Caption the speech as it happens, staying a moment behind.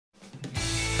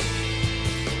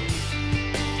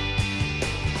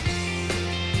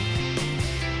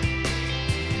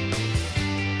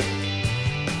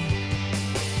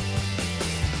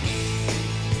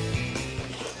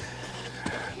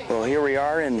Here we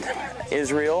are in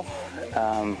Israel.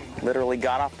 Literally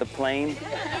got off the plane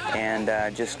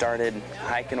and just started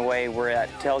hiking away. We're at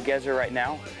Gezer right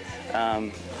now.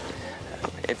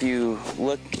 If you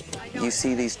look, you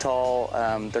see these tall,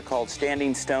 they're called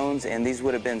standing stones, and these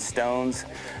would have been stones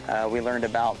we learned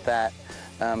about that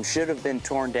should have been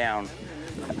torn down.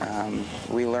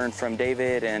 We learned from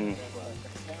David and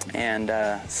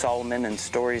Solomon and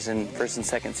stories in 1st and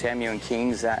 2nd Samuel and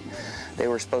Kings that they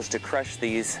were supposed to crush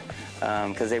these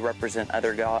because they represent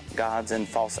other gods and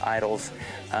false idols,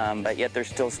 but yet they're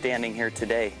still standing here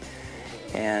today.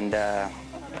 And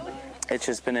it's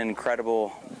just been an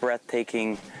incredible,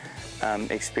 breathtaking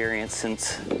experience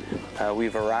since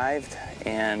we've arrived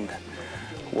and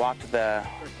walked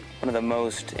one of the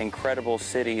most incredible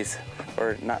cities,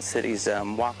 or not cities,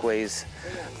 walkways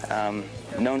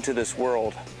known to this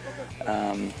world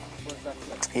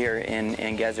here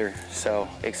in Gezer. So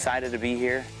excited to be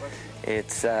here.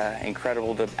 It's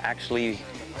incredible to actually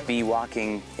be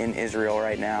walking in Israel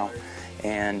right now,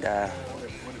 and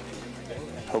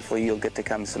hopefully you'll get to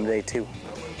come someday too.